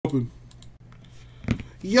open.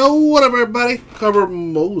 Yo, what up, everybody? Cover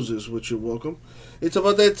Moses, which you're welcome. It's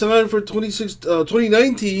about that time for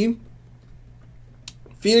 2019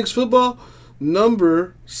 Phoenix football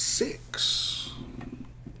number 6.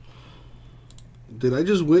 Did I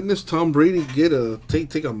just witness Tom Brady get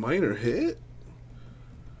take a minor hit?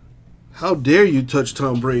 How dare you touch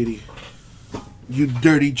Tom Brady, you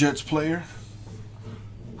dirty Jets player?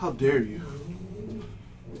 How dare you?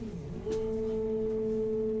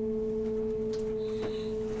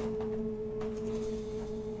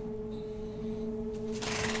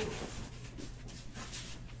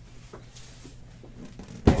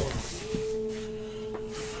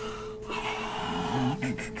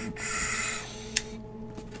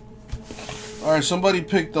 All right, somebody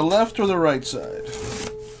pick the left or the right side.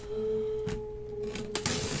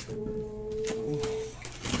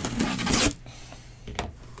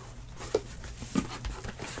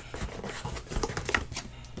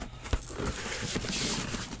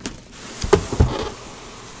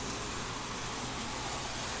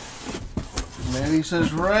 Manny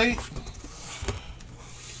says right.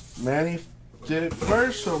 Manny did it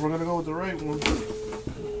first, so we're going to go with the right one.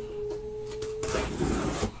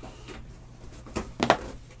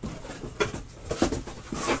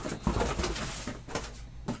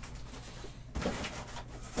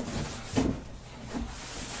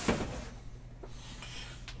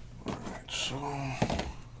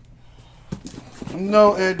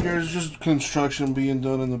 No, Edgar, it's just construction being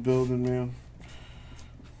done in the building, man.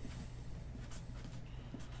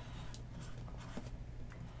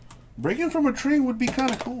 Breaking from a tree would be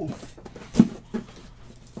kind of cool.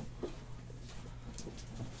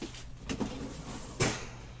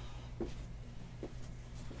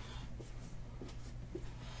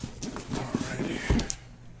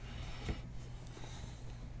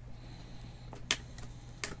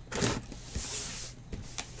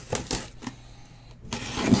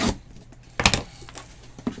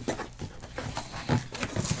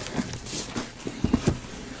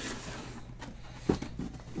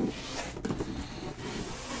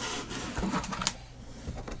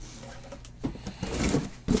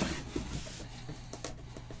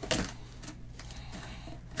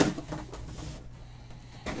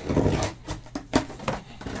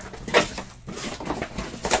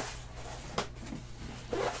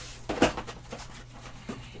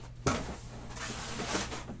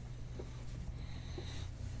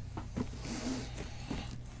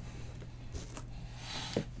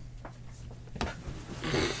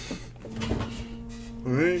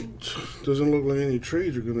 Alright, doesn't look like any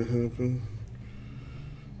trades are going to happen.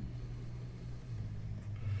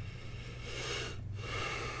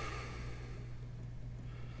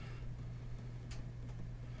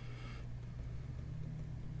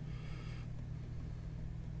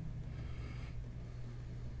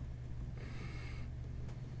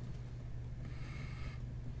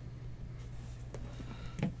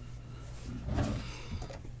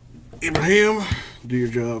 Abraham, do your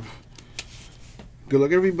job. Good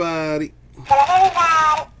luck, everybody.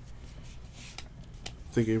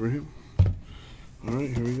 Thank you, Abraham. All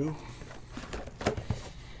right, here we go.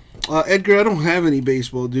 Edgar, I don't have any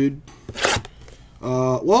baseball, dude.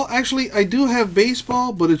 Well, actually, I do have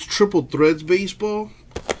baseball, but it's Triple Threads baseball.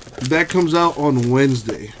 That comes out on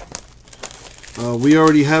Wednesday. We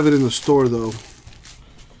already have it in the store, though,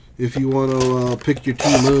 if you want to pick your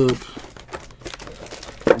team up.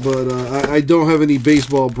 But I don't have any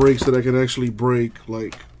baseball breaks that I can actually break,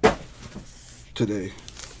 like, today.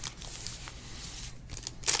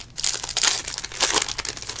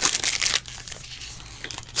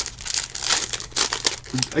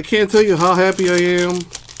 I can't tell you how happy I am.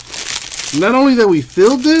 Not only that we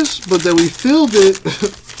filled this, but that we filled it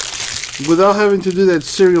without having to do that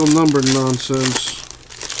serial number nonsense.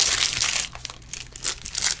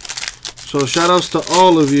 So shout outs to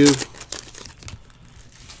all of you.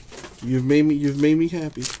 You've made me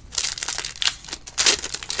happy.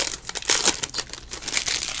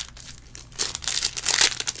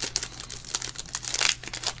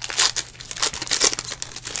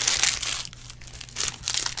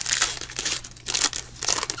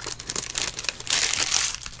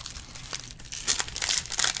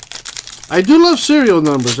 I do love serial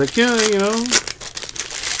numbers. I can't, you know,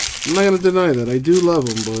 I'm not going to deny that. I do love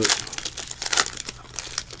them, but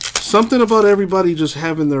something about everybody just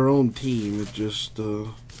having their own team, it just,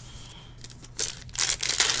 you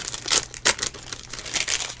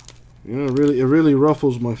know, it really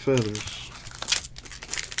ruffles my feathers.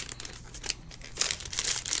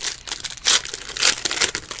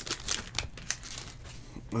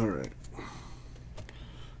 All right.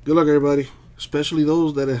 Good luck, everybody. Especially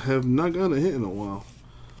those that have not gotten a hit in a while.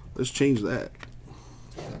 Let's change that.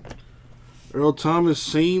 Earl Thomas,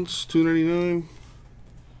 Saints, $2.99.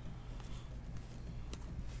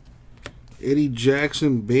 Eddie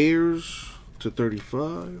Jackson, Bears,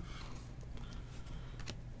 $2.35.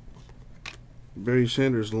 Barry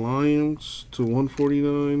Sanders, Lions,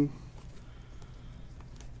 $1.49.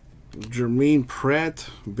 Jermaine Pratt,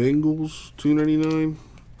 Bengals, $2.99.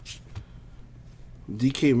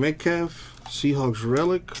 DK Metcalf, Seahawks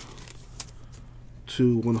Relic,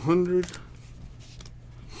 $100.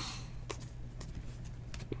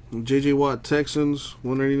 JJ Watt, Texans,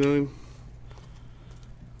 $1.99.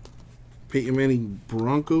 Peyton Manning,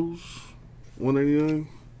 Broncos, $1.99.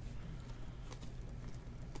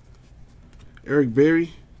 Eric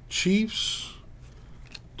Berry, Chiefs,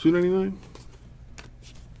 $2.99.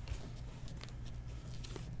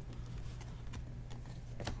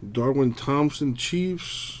 Darwin Thompson,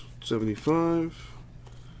 Chiefs, $75.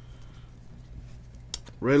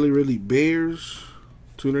 Riley Bears,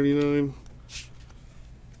 $2.99.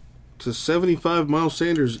 /75 Miles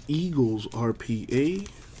Sanders, Eagles, RPA.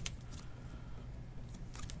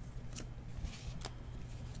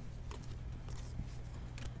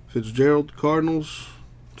 Fitzgerald, Cardinals,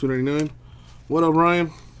 $2.99. What up,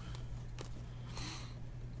 Ryan?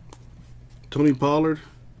 Tony Pollard,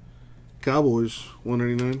 Cowboys,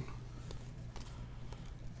 $1.99.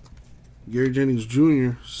 Gary Jennings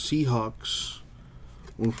Jr., Seahawks,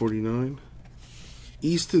 $1.49.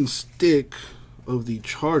 Easton Stick of the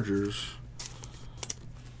Chargers,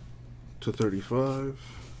 $2.35.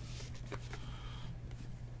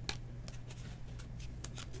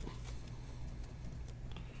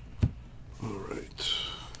 All right.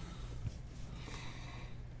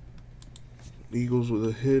 Eagles with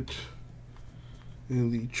a hit,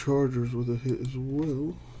 and the Chargers with a hit as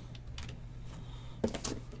well.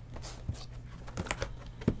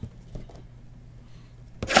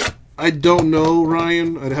 I don't know,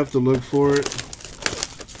 Ryan. I'd have to look for it.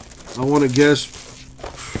 I want to guess,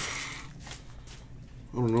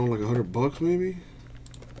 I don't know, like $100 maybe?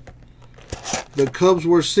 The Cubs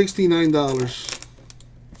were $69.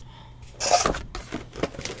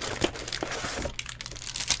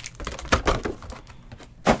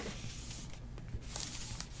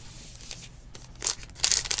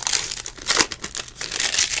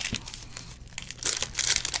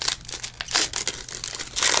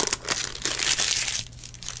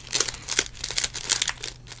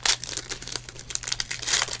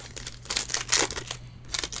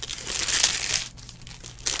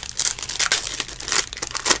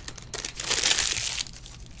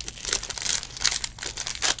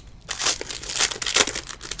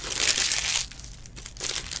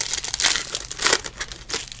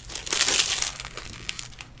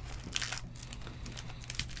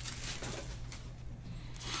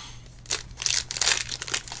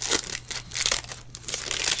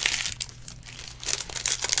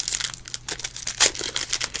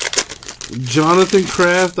 Jonathan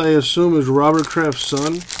Kraft, I assume, is Robert Kraft's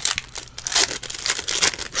son.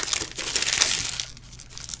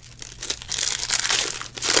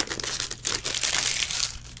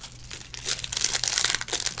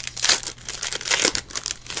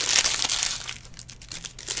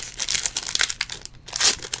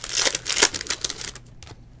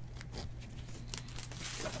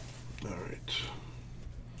 All right.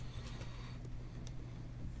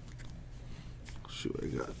 Let's see what I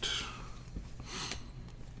got.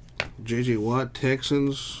 JJ Watt,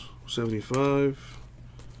 Texans, $75.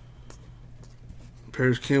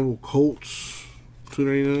 Paris Campbell, Colts,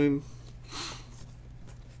 $2.99.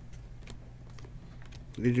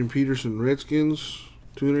 Adrian Peterson, Redskins,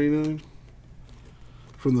 $2.99.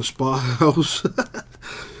 From the Spa House.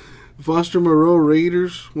 Foster Moreau,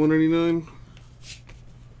 Raiders, $1.99.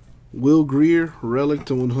 Will Greer, Relic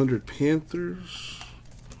 /100, Panthers.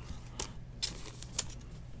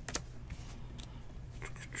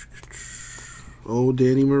 Oh,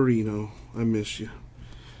 Danny Marino, I miss you.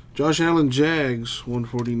 Josh Allen, Jags,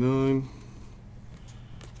 $149.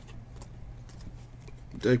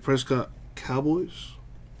 Dak Prescott, Cowboys,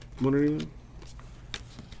 $189.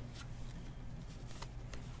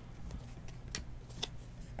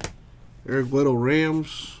 Eric Weddle,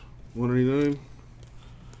 Rams, $189.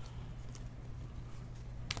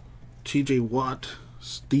 TJ Watt,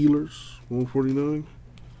 Steelers, $149.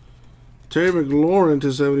 Terry McLaurin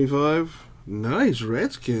 /75. Nice,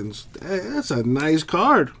 Redskins. That's a nice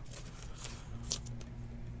card.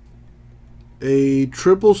 A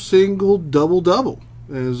triple, single, double,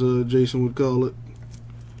 as Jason would call it.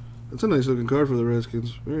 That's a nice looking card for the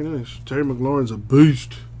Redskins. Very nice. Terry McLaurin's a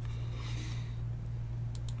beast.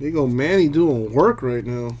 There you go, Manny doing work right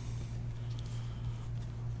now.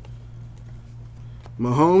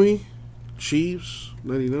 Mahomey, Chiefs,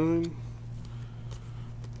 99.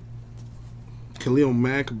 Khalil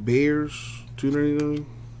Mack, Bears, 299.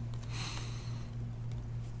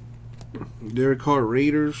 Derek Carr,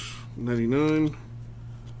 Raiders, 99.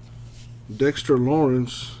 Dexter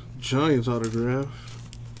Lawrence, Giants autograph.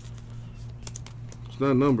 It's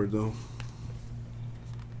not numbered though.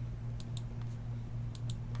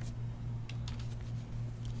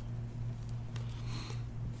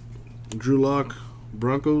 Drew Lock,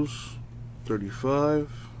 Broncos,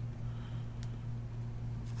 35.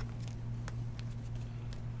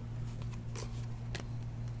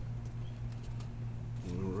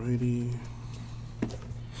 Alrighty.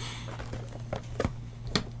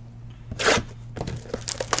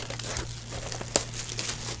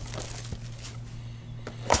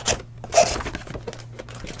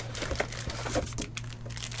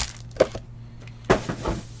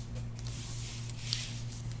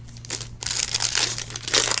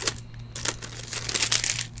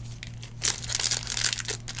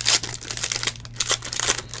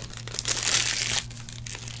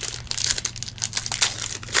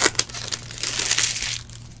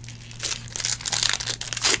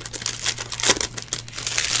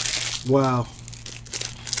 Wow.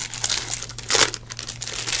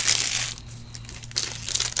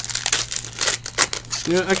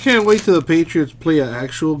 Yeah, I can't wait till the Patriots play an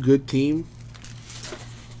actual good team.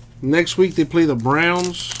 Next week they play the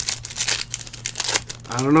Browns.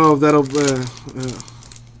 I don't know if that'll...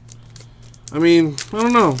 I mean, I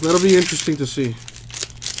don't know. That'll be interesting to see.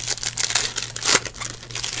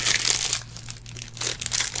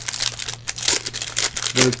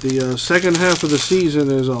 But the second half of the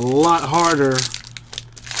season is a lot harder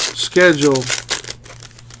schedule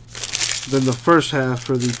than the first half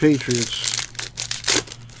for the Patriots.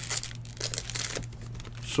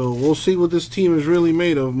 So we'll see what this team is really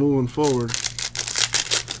made of moving forward.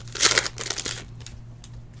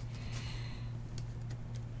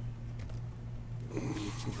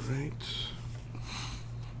 Alright.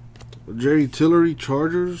 Jerry Tillery,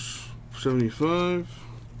 Chargers, 75.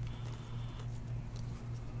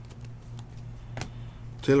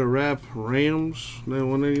 Taylor Rapp, Rams,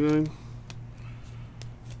 199.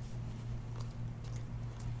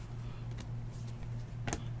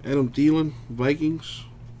 Adam Thielen, Vikings,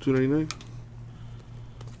 299.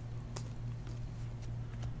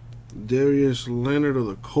 Darius Leonard of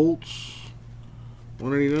the Colts,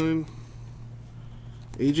 199.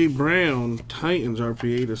 AJ Brown, Titans,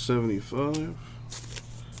 RPA to 75.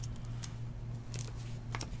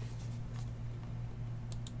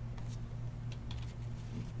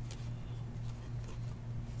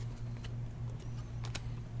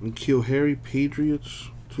 And N'Keal Harry, Patriots,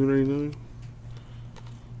 299.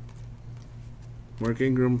 Mark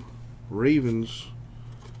Ingram, Ravens,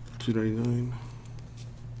 299.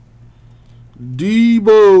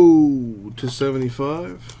 Debo to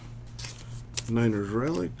 75. Niners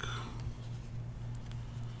relic.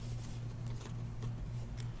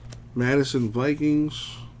 Madison,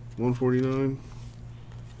 Vikings, 149.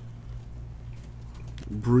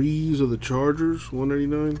 Breeze of the Chargers,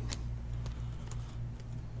 199.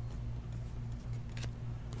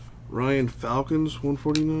 Ryan, Falcons,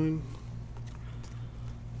 149.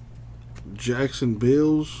 Jackson,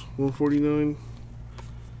 Bills, 149.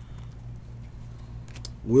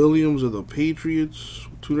 Williams of the Patriots,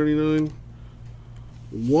 299.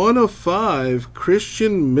 1 of 5,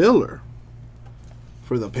 Christian Miller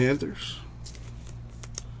for the Panthers.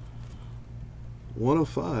 1 of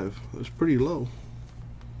 5. That's pretty low.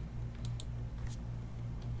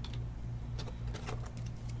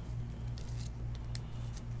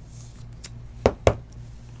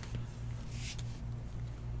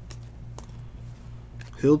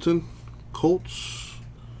 Hilton, Colts,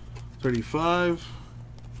 35.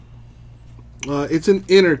 It's an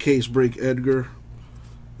inner case break, Edgar.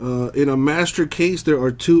 In a master case, there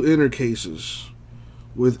are 2 inner cases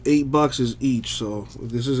with 8 boxes each. So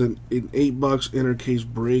this is an 8-box inner case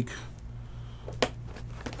break.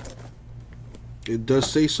 It does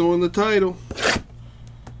say so in the title.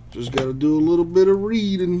 Just got to do a little bit of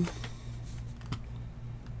reading.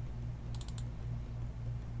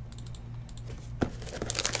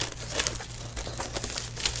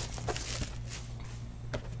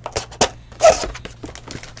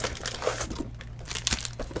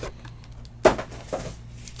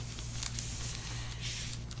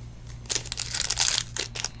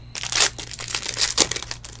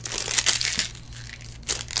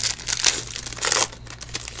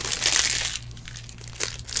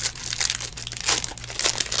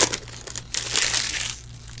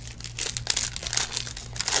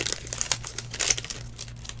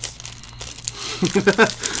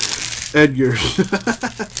 Edgar.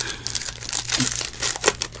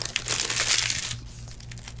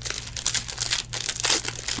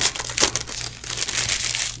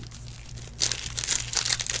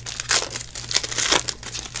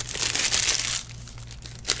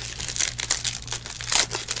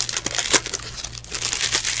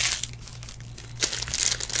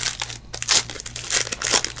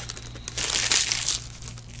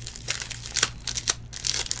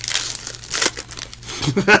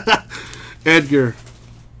 Edgar.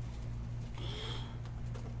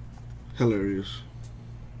 Hilarious.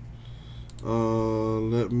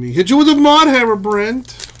 Let me hit you with a mod hammer, Brent.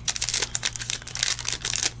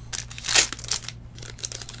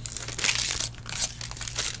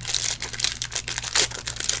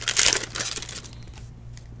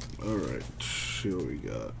 Alright, see what we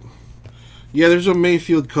got. Yeah, there's a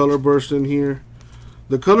Mayfield color burst in here.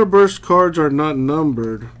 The color burst cards are not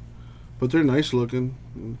numbered, but they're nice looking.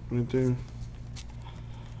 Right there.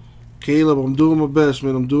 Caleb, I'm doing my best,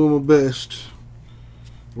 man. I'm doing my best.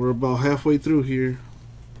 We're about halfway through here.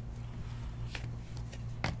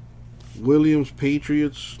 Williams,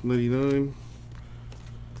 Patriots, 99.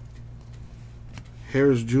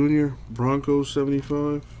 Harris Jr., Broncos,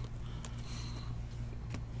 75.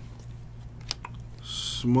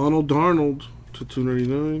 Mono Darnold to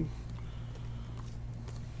 299.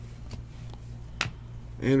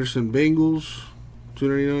 Anderson, Bengals,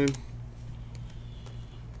 299.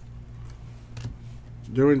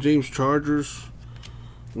 Derwin James, Chargers,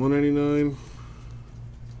 199.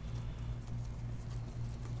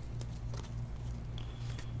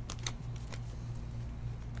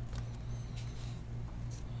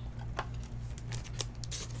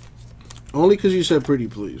 Only because you said pretty,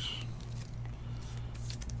 please.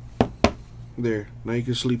 There. Now you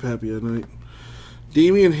can sleep happy at night.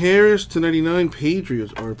 Damian Harris, 299.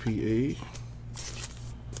 Patriots, RPA.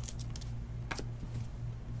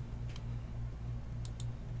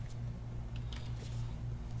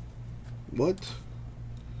 What?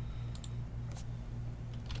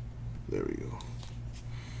 There we go.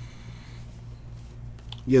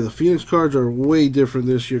 Yeah, the Phoenix cards are way different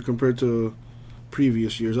this year compared to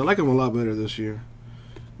previous years. I like them a lot better this year.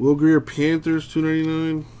 Will Greer, Panthers,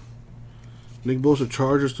 299. Nick Bosa,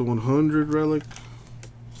 Chargers to 100 relic.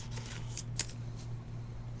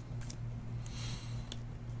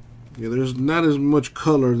 Yeah, there's not as much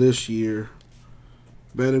color this year.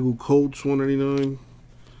 Badagu, Colts, 199.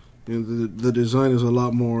 And the design is a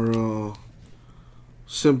lot more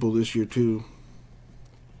simple this year too.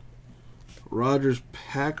 Rodgers,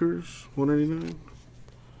 Packers, 199.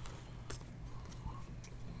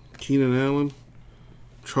 Keenan Allen,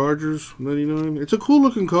 Chargers, 99. It's a cool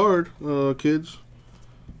looking card, kids.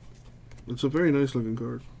 It's a very nice looking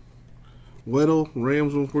card. Weddle,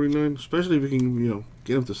 Rams, 149. Especially if you can,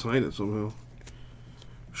 get him to sign it somehow.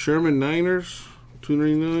 Sherman, Niners,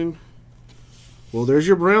 299. Well, there's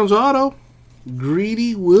your Browns auto.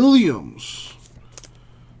 Greedy Williams.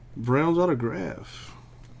 Browns autograph.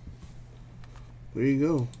 There you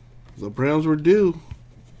go. The Browns were due.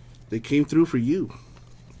 They came through for you.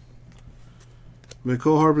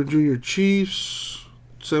 McCall Harbin Jr. Chiefs,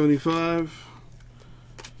 75.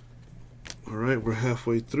 All right, we're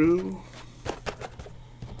halfway through.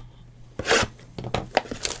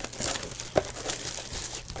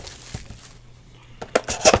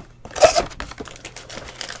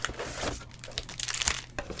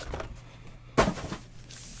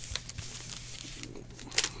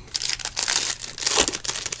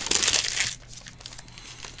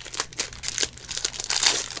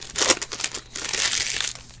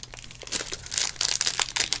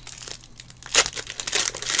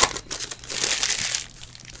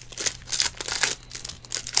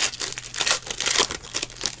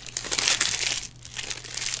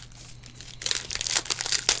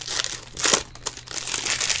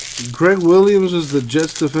 Greg Williams is the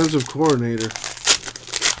Jets defensive coordinator.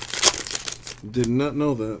 Did not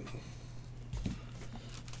know that.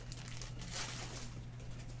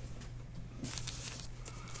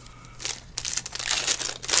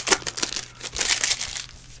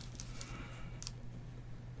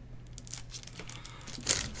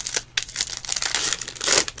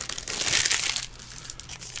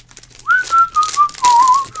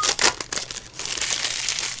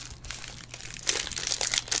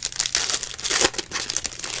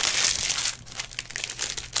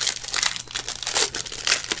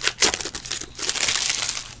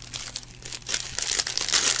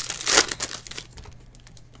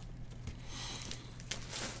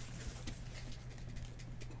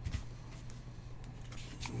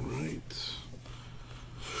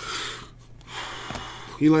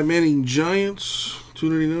 Eli Manning Giants,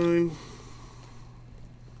 $2.99.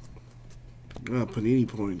 Panini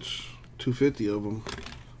points, 250 of them.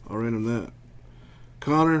 I'll random that.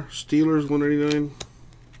 Connor Steelers, $1.99.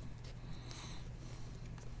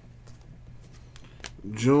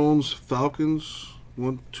 Jones Falcons,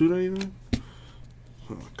 $2.99.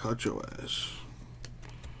 Oh, caught your ass.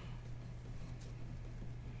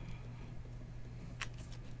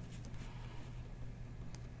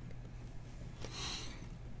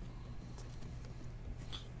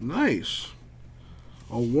 Nice.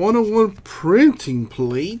 A 101 printing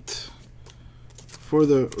plate for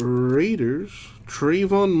the Raiders.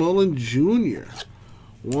 Trayvon Mullen Jr.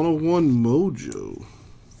 101 Mojo.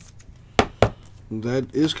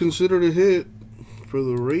 That is considered a hit for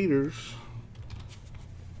the Raiders.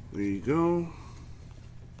 There you go.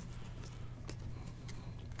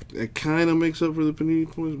 That kind of makes up for the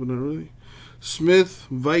Panini points, but not really. Smith,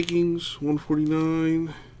 Vikings,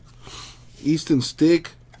 149. Easton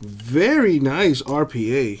Stick, very nice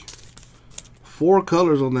RPA. 4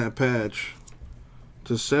 colors on that patch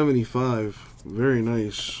to 75. Very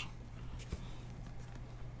nice.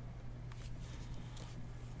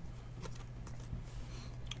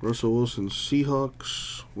 Russell Wilson,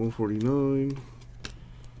 Seahawks, 149.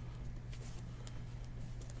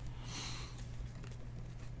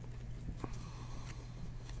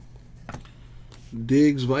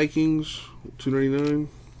 Diggs, Vikings, 299.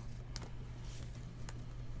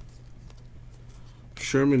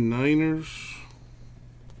 Sherman, Niners,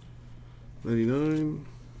 99.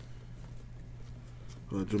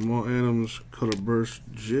 Jamal Adams, Color Burst,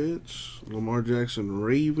 Jets. Lamar Jackson,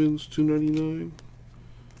 Ravens, 299.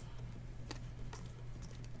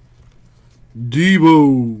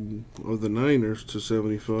 Debo of the Niners to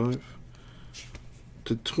 75.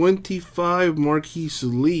 To 25, Marquise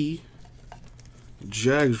Lee,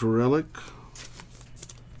 Jags relic.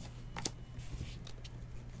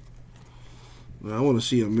 Now, I want to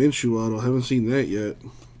see a Minshew auto. I haven't seen that yet.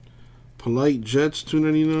 Polite Jets,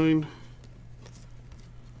 299.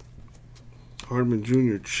 Hardman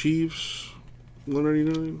Jr. Chiefs,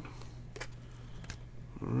 199.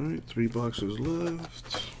 All right, 3 boxes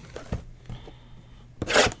left.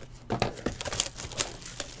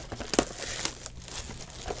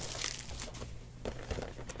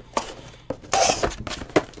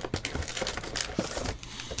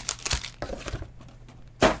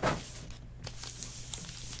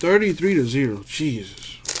 $33-0. Jesus.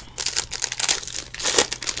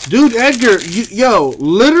 Dude, Edgar, yo,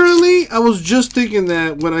 literally, I was just thinking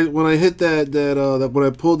that when I hit when I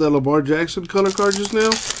pulled that Lamar Jackson color card just now,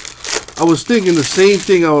 I was thinking the same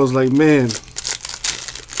thing. I was like, man,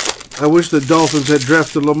 I wish the Dolphins had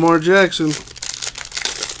drafted Lamar Jackson,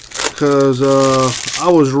 because I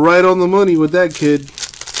was right on the money with that kid.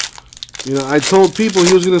 You know, I told people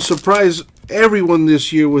he was going to surprise everyone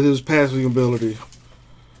this year with his passing ability,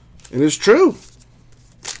 and it's true.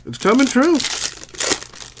 It's coming true.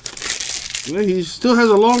 Yeah, he still has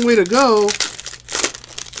a long way to go,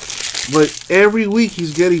 but every week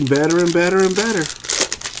he's getting better and better and better.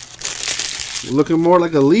 Looking more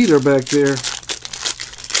like a leader back there.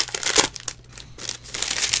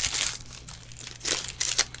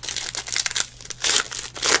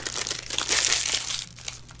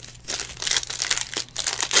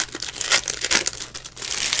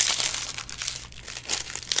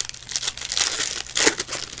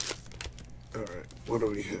 All right, what do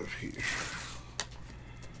we have here?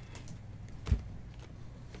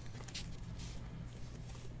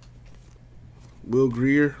 Will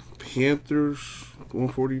Greer, Panthers,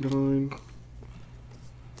 149.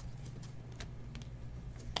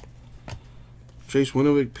 Chase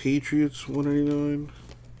Winovich, Patriots, 199.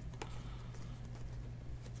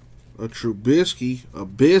 A Trubisky, a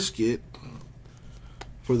biscuit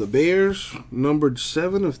for the Bears, numbered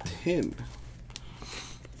 7/10.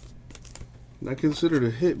 Not considered a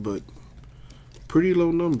hit, but pretty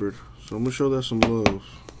low numbered. So I'm going to show that some love.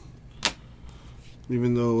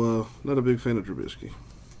 Even though not a big fan of Trubisky.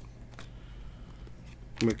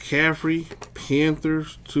 McCaffrey,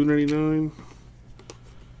 Panthers, 299.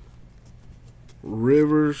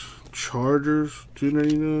 Rivers, Chargers,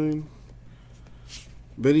 299.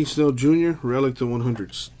 Benny Snell Jr., relic to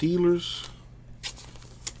 100, Steelers.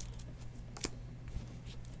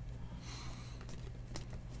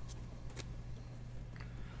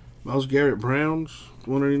 Myles Garrett, Browns,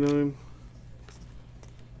 199.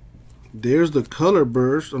 There's the color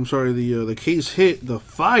burst. I'm sorry, the case hit, the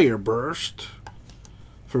fire burst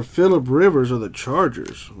for Phillip Rivers of the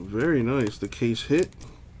Chargers. Very nice. The case hit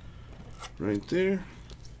right there.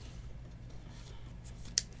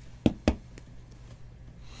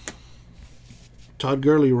 Todd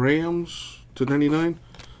Gurley, Rams, /299.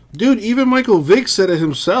 Dude, even Michael Vick said it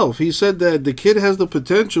himself. He said that the kid has the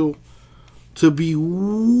potential to be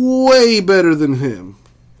way better than him.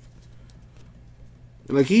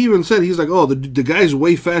 Like, he even said, he's like, oh, the guy's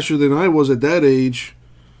way faster than I was at that age.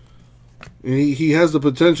 And he has the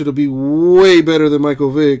potential to be way better than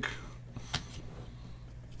Michael Vick.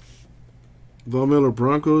 Von Miller,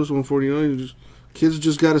 Broncos, 149. Kids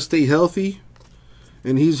just got to stay healthy.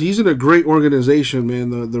 And he's in a great organization,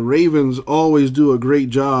 man. The Ravens always do a great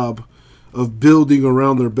job of building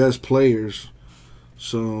around their best players.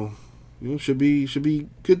 So, you know, should be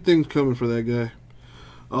good things coming for that guy.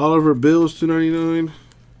 Oliver Bills, $2.99.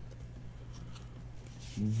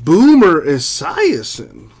 Boomer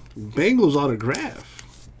Esiason, Bengals autograph,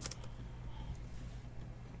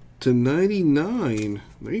 /99.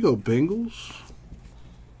 There you go, Bengals.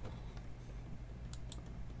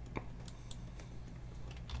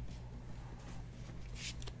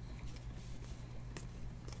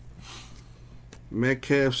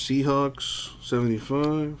 Metcalf, Seahawks,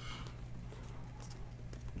 75.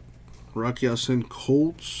 Rocky Sin,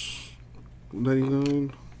 Colts,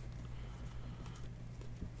 99.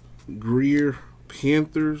 Greer,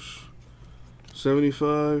 Panthers,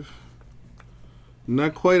 75.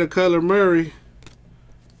 Not quite a Kyler Murray,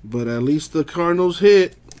 but at least the Cardinals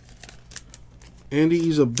hit. Andy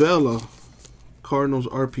Isabella, Cardinals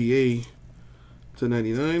RPA,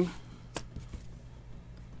 /99.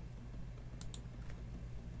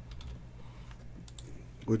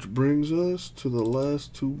 Which brings us to the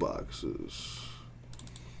last two boxes.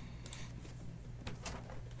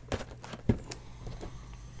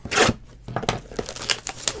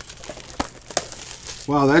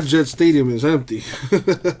 Wow, that Jet Stadium is empty.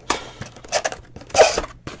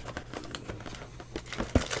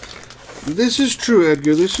 This is true,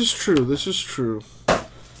 Edgar. This is true. This is true.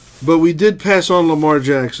 But we did pass on Lamar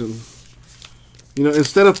Jackson. You know,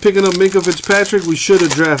 instead of picking up Minkah Fitzpatrick, we should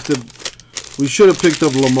have drafted. We should have picked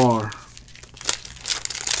up Lamar.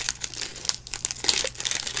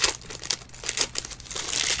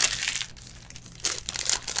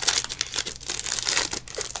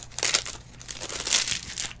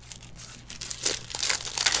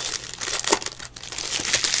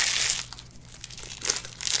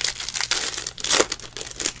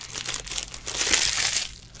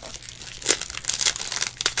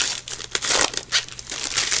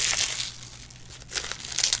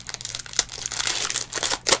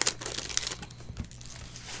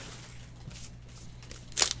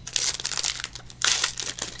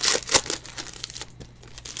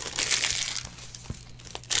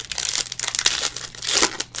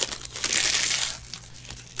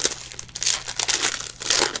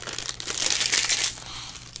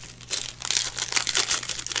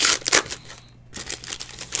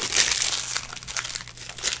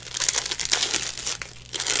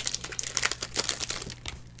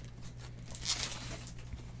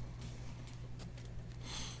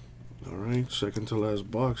 Second to last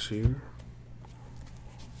box here.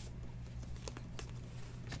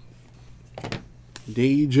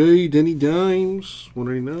 DJ Denny Dimes,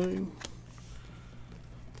 189.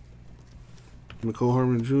 Nicole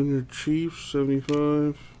Harmon Jr. Chiefs,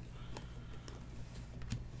 75.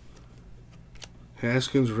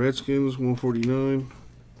 Haskins Redskins, 149.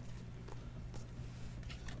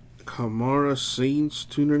 Kamara Saints,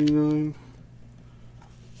 299.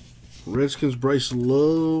 Redskins Bryce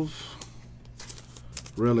Love.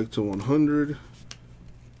 Relic /100.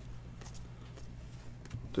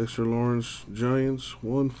 Dexter Lawrence Giants,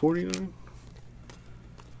 149.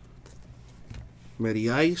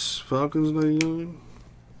 Matty Ice Falcons, 99.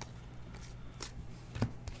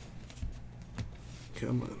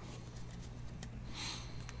 Come on.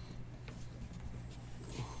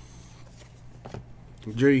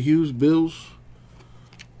 Jerry Hughes Bills,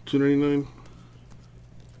 299.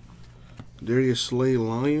 Darius Slay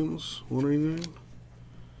Lions, 199.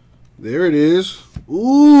 There it is.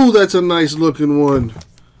 Ooh, that's a nice looking one.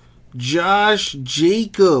 Josh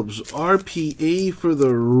Jacobs, RPA for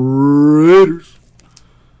the Raiders.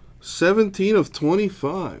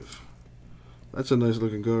 17/25. That's a nice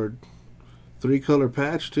looking card. 3-color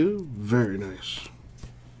patch too. Very nice.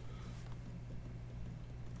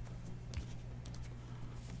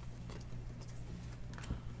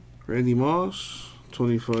 Randy Moss,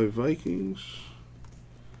 25 Vikings.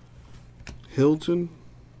 Hilton,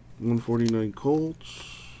 149 Colts.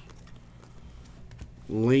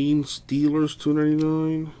 Lane Steelers,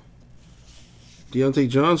 299. Deontay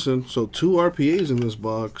Johnson. So 2 RPAs in this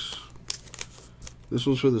box. This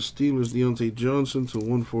one's for the Steelers. Deontay Johnson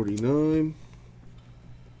 /149.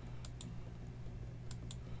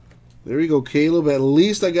 There you go, Caleb. At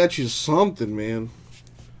least I got you something, man.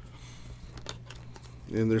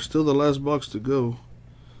 And there's still the last box to go.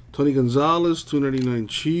 Tony Gonzalez, 299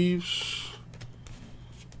 Chiefs.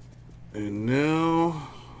 And now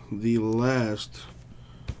the last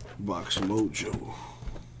Box Mojo.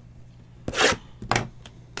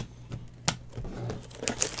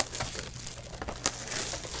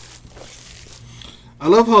 I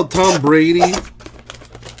love how Tom Brady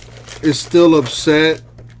is still upset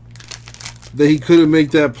that he couldn't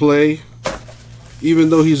make that play, even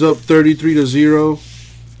though he's up 33-0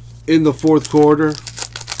 in the fourth quarter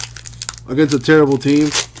against a terrible team.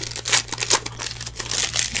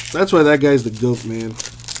 That's why that guy's the GOAT, man.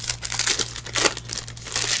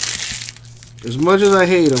 As much as I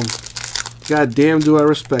hate him, goddamn do I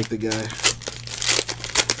respect the guy.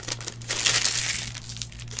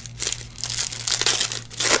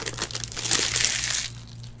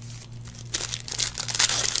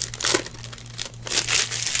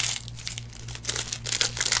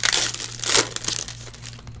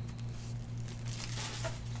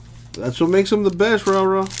 That's what makes him the best,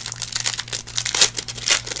 rah-rah.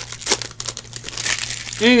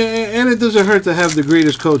 And it doesn't hurt to have the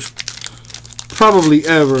greatest coach probably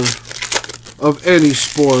ever of any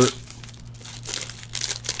sport.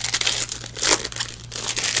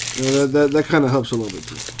 You know, that kind of helps a little bit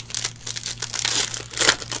too.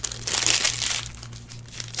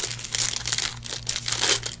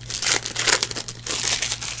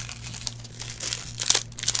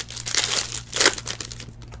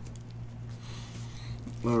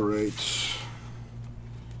 All right.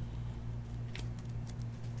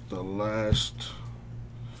 The last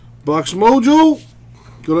Box Mojo.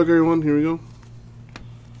 Good luck, everyone. Here we go.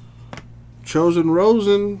 Chosen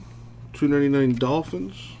Rosen, 299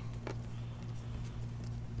 Dolphins.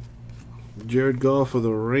 Jared Goff of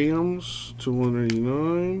the Rams,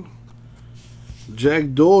 299.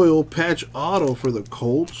 Jack Doyle, patch auto for the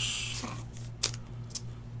Colts.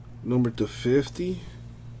 Number /50.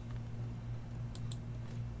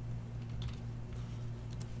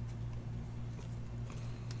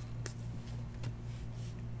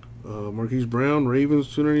 Marquise Brown,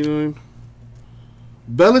 Ravens, 299.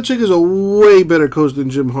 Belichick is a way better coach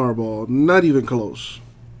than Jim Harbaugh. Not even close.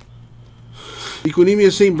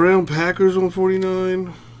 Equinemius St. Brown, Packers,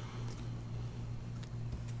 149.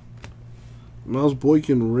 Miles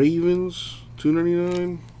Boykin, Ravens,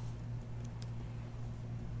 299.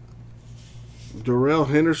 Darrell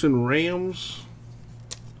Henderson, Rams.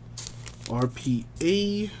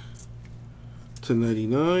 RPA,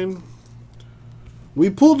 /99. We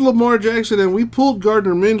pulled Lamar Jackson and we pulled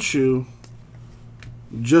Gardner Minshew.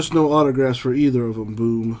 Just no autographs for either of them.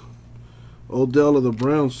 Boom. Odell of the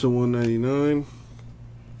Browns /199.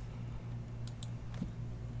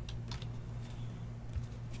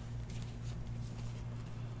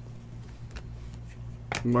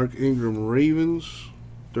 Mark Ingram, Ravens,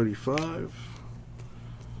 35.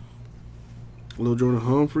 Lil Jordan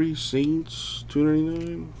Humphrey, Saints,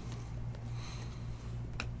 299.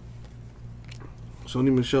 Sonny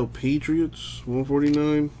Michel, Patriots,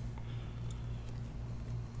 149.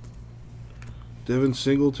 Devin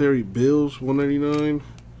Singletary, Bills, 199.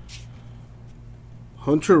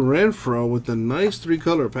 Hunter Renfrow with the nice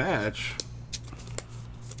 3-color patch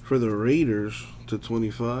for the Raiders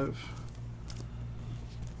 /25.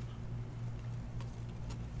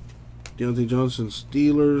 Deontay Johnson,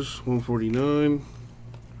 Steelers, 149.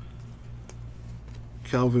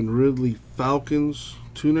 Calvin Ridley, Falcons,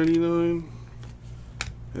 299.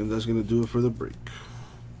 And that's going to do it for the break.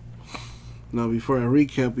 Now, before I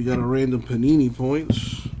recap, we got a random Panini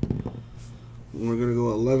points. We're going to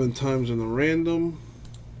go 11 times in the random.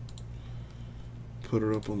 Put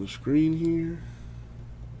her up on the screen here.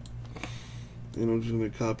 And I'm just going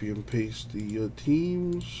to copy and paste the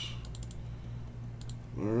teams.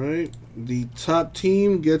 Alright. The top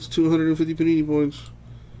team gets 250 Panini points.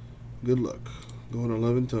 Good luck. Going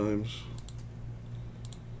 11 times.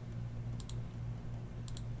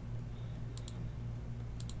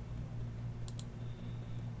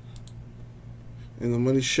 And the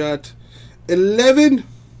money shot 11.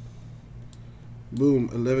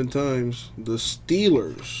 Boom, 11 times. The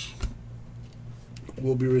Steelers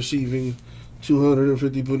will be receiving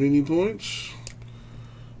 250 Panini points.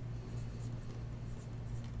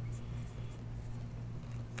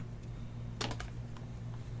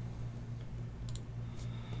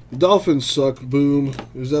 Dolphins suck. Boom.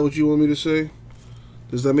 Is that what you want me to say?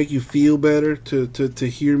 Does that make you feel better to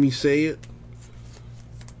hear me say it?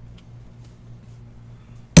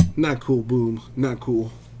 Not cool, boom. Not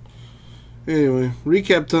cool. Anyway,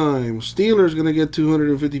 recap time. Steelers going to get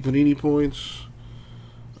 250 Panini points.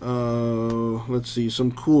 Let's see,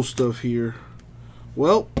 some cool stuff here.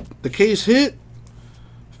 Well, the case hit.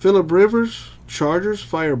 Phillip Rivers, Chargers,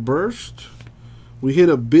 Fire Burst. We hit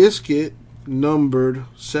a biscuit numbered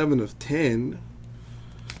 7/10.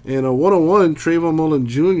 And a 101, Trayvon Mullen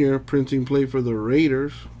Jr., printing play for the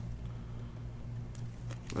Raiders.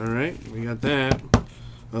 Alright, we got that.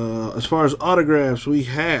 As far as autographs, we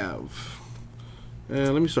have...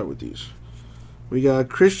 let me start with these. We got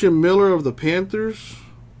Christian Miller of the Panthers,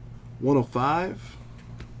 105.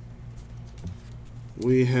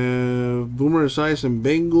 We have Boomer Esiason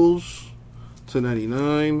Bengals,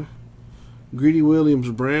 /99. Greedy Williams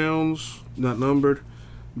Browns, not numbered.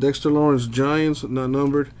 Dexter Lawrence Giants, not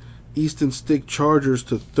numbered. Easton Stick Chargers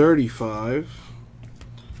 /35.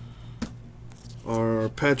 Our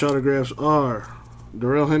patch autographs are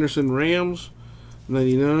Darrell Henderson Rams,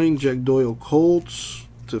 99. Jack Doyle Colts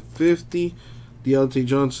 /50. Deontay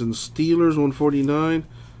Johnson Steelers, 149.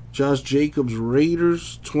 Josh Jacobs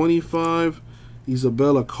Raiders, 25.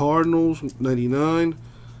 Isabella Cardinals, 99.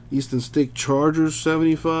 Easton Stick Chargers,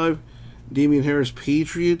 75. Damian Harris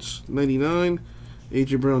Patriots, 99.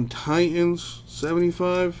 A.J. Brown Titans,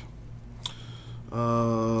 75. Terry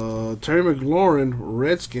McLaurin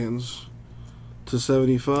Redskins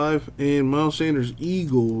 /75. And Miles Sanders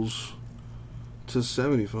Eagles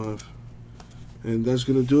 /75. And that's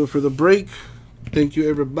going to do it for the break. Thank you,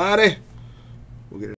 everybody.